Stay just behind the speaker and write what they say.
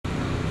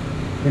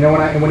You know,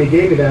 when he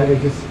gave me that,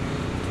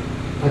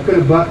 I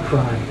couldn't but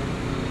cry.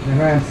 And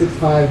here I am,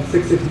 6'5",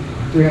 6'6",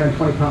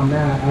 320-pound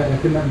man. I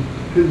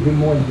couldn't do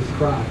more than just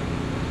cry.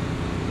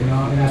 You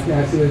know, and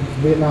I see a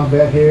Vietnam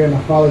vet here, and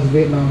my father's a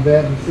Vietnam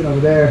vet, and I'm sitting over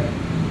there.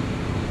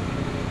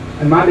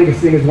 And my biggest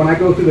thing is when I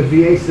go through the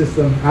VA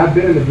system, I've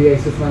been in the VA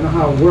system, I know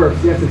how it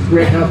works. Yes, it's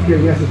great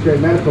healthcare, yes, it's great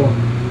medical,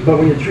 but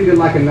when you're treated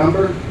like a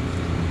number,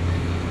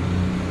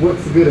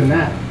 what's the good in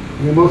that?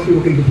 I mean, most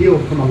people can be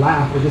healed from a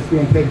laugh or just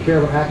being taken care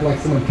of or act like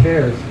someone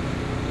cares.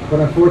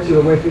 But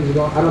unfortunately, the way things are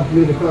going, I don't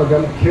believe the federal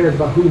government cares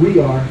about who we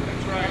are.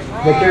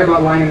 They care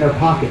about lining their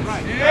pockets.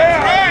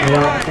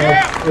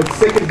 It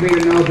sickens me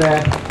to know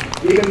that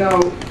even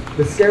though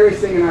the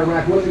scariest thing in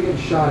Iraq wasn't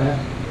getting shot at,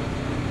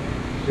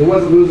 it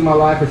wasn't losing my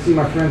life or seeing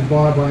my friends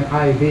blown up by an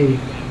IED,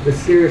 the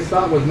scariest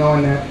thought was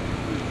knowing that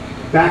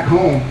back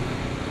home,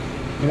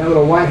 in that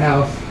little White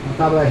House, on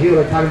top of that hill,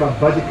 they're talking about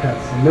budget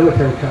cuts and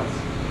military cuts.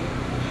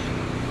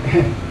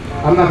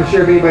 I'm not for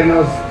sure if anybody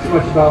knows too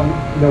much about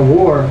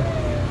war,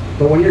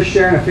 but when you're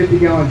sharing a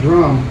 50-gallon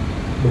drum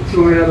with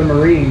 200 other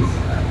Marines,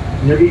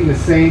 and you're eating the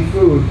same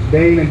food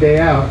day in and day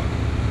out,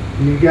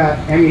 and you've got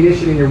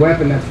ammunition in your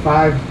weapon that's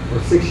 5 or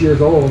 6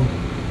 years old,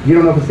 you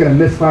don't know if it's going to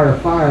misfire or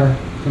fire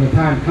when the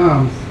time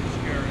comes.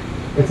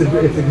 It's a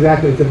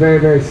very,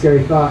 very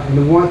scary thought. And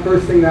the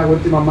first thing that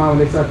went through my mind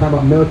when they started talking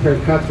about military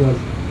cuts was,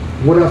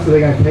 what else are they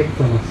going to take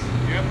from us?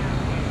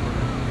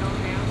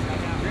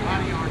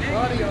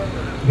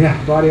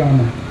 Yeah, body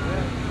armor.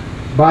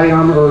 Body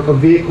armor or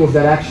vehicles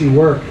that actually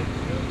work.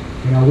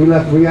 You know,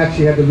 we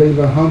actually had to leave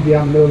a Humvee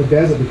out in the middle of the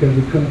desert because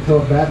we couldn't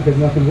tow it back because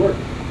nothing worked.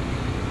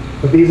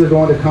 But these are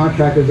going to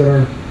contractors that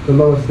are the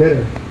lowest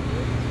bidder.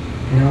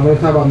 You know, they're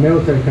talking about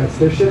military cuts.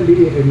 There shouldn't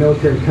be a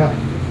military cut.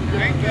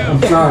 I'm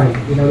sorry.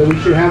 You know, that we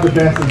should have the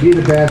best and be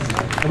the best.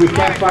 And we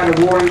can't fight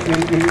a war in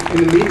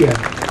the media.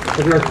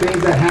 Because there are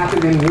things that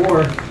happen in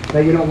war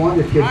that you don't want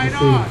your kids to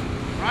see.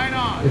 Right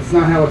on. It's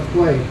not how it's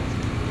played.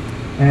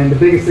 And the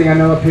biggest thing I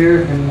know up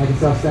here, and like I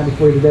said, I'll stand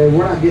before you today,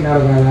 we're not getting out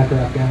of Iraq or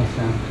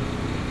Afghanistan.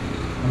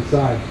 I'm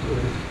sorry.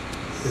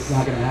 It's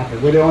not going to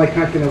happen. We're the only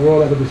country in the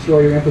world that will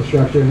destroy your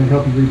infrastructure and then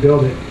help you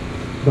rebuild it.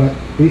 But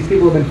these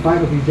people have been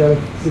fighting with each other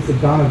since the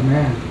dawn of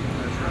man.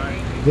 That's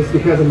right. Just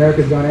because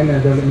America's gone in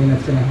there doesn't mean we're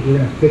going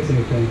to fix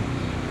anything.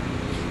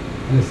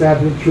 And the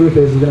sad truth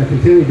is we're going to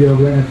continue to do it.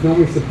 We're going to still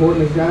be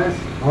supporting these guys,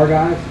 our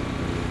guys.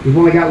 We've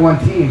only got one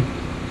team.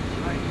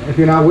 If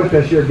you're not with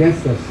us, you're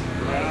against us.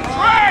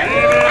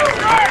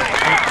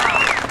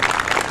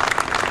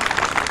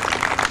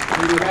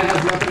 That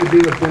has nothing to do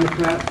with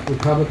Democrat,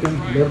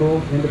 Republican,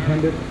 liberal,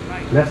 independent,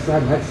 left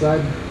side, right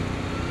side,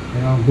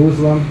 you know,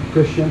 Muslim,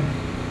 Christian,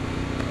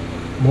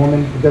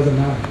 Mormon, it doesn't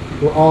matter.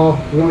 We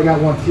only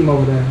got one team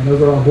over there, and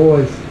those are our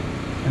boys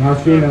and our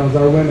females,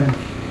 our women.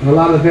 And a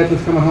lot of the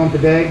veterans coming home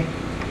today,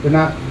 they're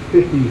not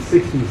 50,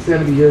 60,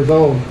 70 years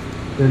old.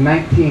 They're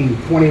 19,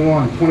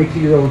 21,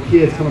 22-year-old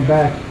kids coming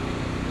back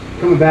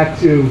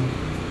to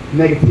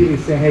negativity,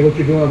 saying, hey, what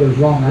you're doing over there is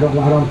wrong. I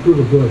don't approve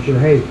of Bush, or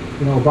hey,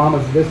 you know,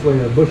 Obama's this way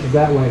or Bush is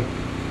that way.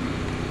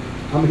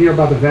 I'm here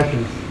about the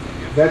veterans.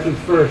 Veterans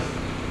first.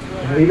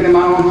 Even in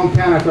my own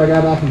hometown, after I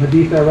got back from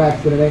Hadith, Iraq,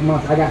 spent 8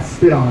 months, I got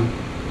spit on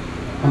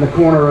the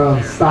corner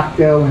of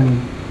Stockdale and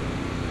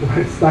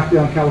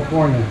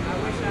California.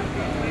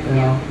 You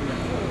know.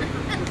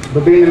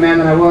 But being the man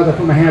that I was, I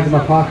put my hands in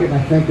my pocket and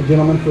I thanked the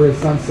gentleman for his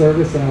son's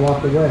service and I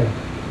walked away.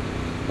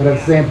 But at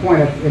the same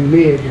point, in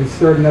me, it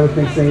stirred another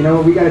thing, saying, you know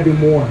what, we got to do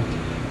more.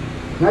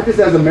 Not just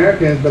as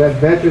Americans, but as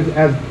veterans,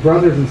 as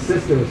brothers and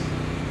sisters.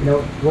 You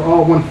know, we're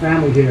all one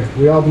family here.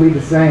 We all believe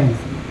the same.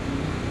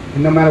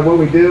 And no matter what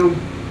we do,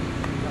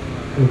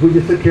 if we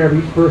just took care of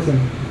each person,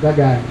 that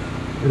guy,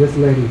 or this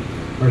lady,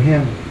 or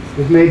him,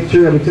 just made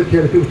sure that we took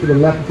care of the people to the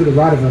left and to the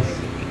right of us,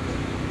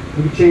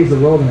 we could change the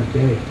world in a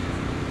day.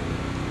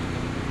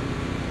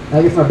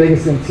 I guess my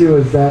biggest thing too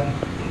is that,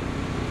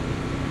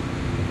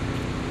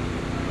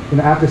 you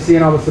know, after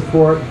seeing all the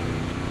support,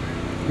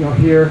 you know,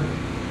 here,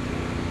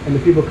 and the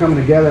people coming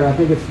together, I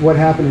think it's what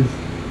happened is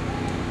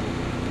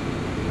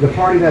the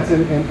party that's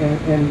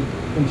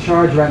in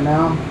charge right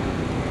now,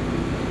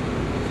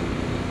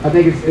 I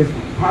think it's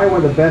probably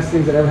one of the best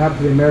things that ever happened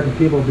to the American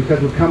people, because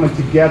we're coming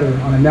together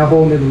on a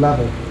whole new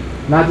level.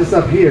 Not just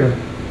up here,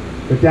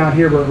 but down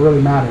here where it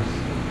really matters.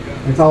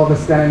 And it's all of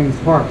us standing in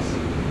these parks,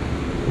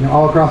 you know,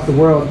 all across the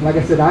world. And like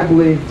I said, I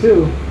believe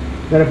too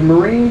that if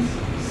Marines,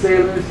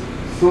 sailors,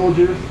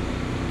 soldiers,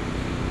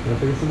 did I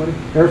forget somebody?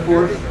 Air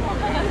Force.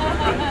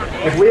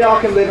 If we all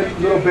can live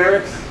in little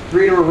barracks,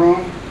 3 to a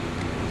room,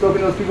 so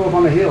can those people up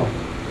on the hill.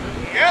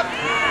 Yep.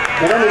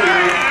 They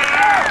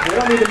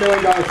don't need the $1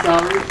 million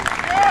salaries.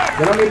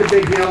 They don't need the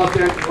big hill up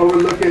there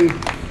overlooking,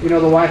 you know,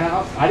 the White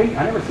House. I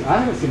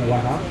haven't seen the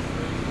White House.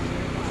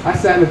 I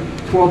sat in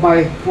a 12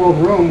 by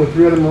 12 room with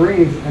 3 other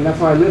Marines, and that's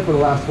how I lived for the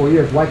last 4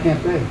 years. Why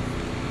can't they?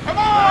 Come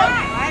on!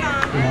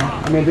 You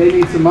know, I mean, they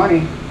need some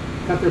money.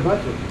 Cut their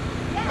budget.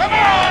 Come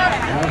on!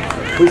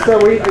 We,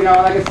 you know,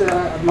 like I said,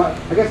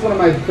 I guess one of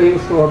my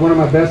famous quotes, one of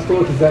my best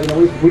quotes is that, you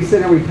know, we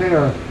sit and we pay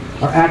our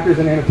actors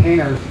and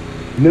entertainers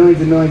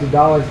millions and millions of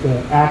dollars to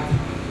act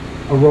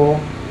a roll,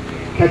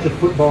 catch a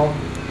football,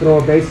 throw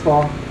a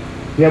baseball.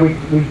 Yeah,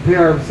 we pay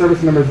our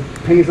service members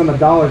pennies on the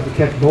dollars to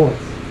catch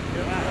bullets.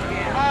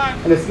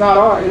 And it's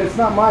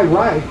not my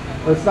right,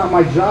 or it's not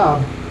my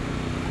job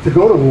to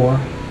go to war,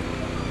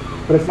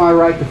 but it's my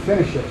right to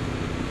finish it.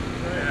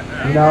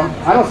 You know,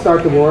 I don't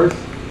start the wars,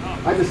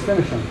 I just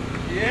finish them.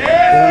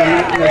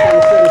 Yeah. And like I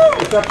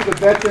said, it's up to the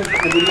veterans,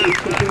 and we need to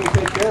continue to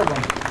take care of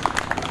them.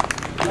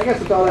 And I guess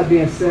with all that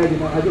being said, you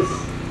know,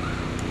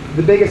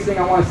 the biggest thing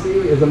I want to see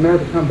is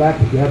America come back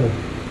together.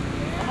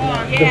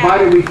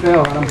 Divided we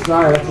fail, and I'm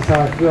sorry, that's just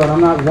how I feel. And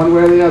I'm not one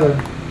way or the other.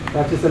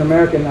 That's just an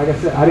American. Like I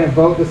said, I didn't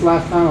vote this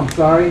last time, I'm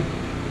sorry.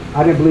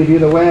 I didn't believe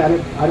either way. I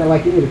didn't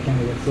like any of the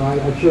candidates, so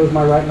I chose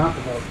my right not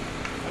to vote.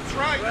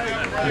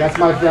 That's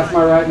right. That's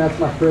my right, and that's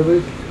my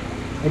privilege.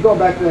 And going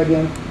back to that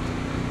again,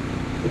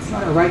 it's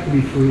not a right to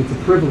be free, it's a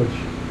privilege.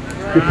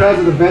 Because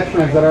of the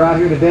veterans that are out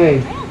here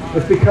today,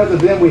 it's because of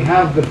them we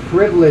have the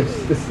privilege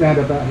to stand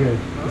up out here.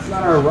 It's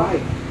not our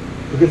right.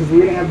 Because if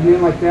we didn't have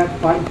men like that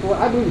fighting for it,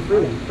 I believe in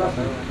freedom, trust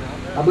me.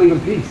 I believe in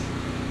peace.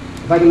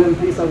 If I could live in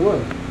peace, I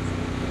would.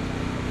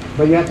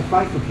 But you have to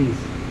fight for peace.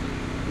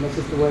 And that's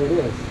just the way it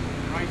is.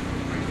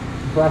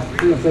 For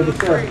freedom, thank you,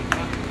 sir.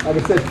 Like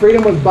I said,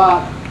 freedom was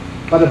bought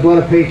by the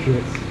blood of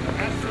patriots.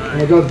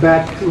 And it goes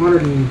back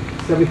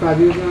 275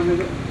 years now, is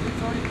it?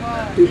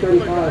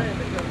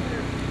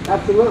 235.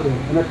 Absolutely.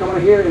 And they're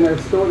coming here and they're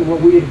restoring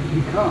what we have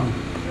become.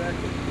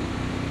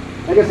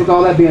 I guess with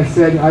all that being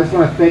said, I just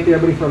want to thank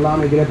everybody for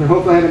allowing me to get up here.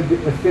 Hopefully I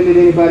haven't offended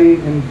anybody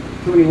in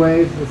too many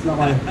ways. It's not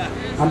like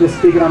I'm just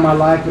speaking on my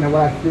life and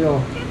what I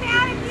feel.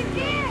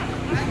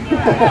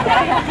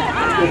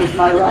 It's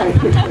my right.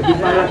 It's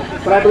my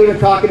right. But I believe in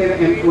talking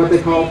in what they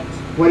call,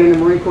 what in the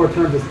Marine Corps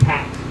terms is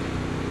tact.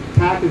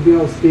 Tact is being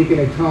able to speak in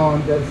a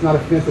tone that's not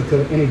offensive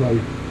to anybody.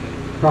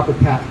 Proper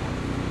tact.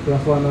 So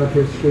that's why I'm not up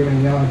here screaming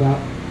and yelling about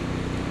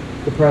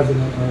the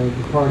president or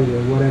the party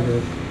or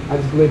whatever. I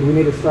just believe we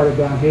need to start it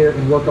down here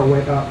and work our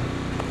way up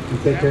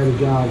and take care of the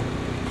job.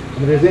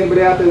 And if there's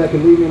anybody out there that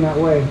can lead me in that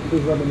way,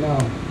 please let me know.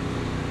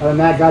 Other than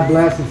that, God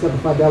bless and Semper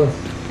Fidelis.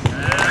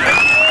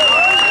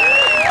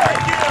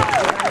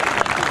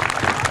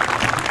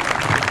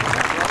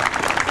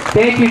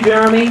 Thank you,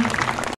 Jeremy.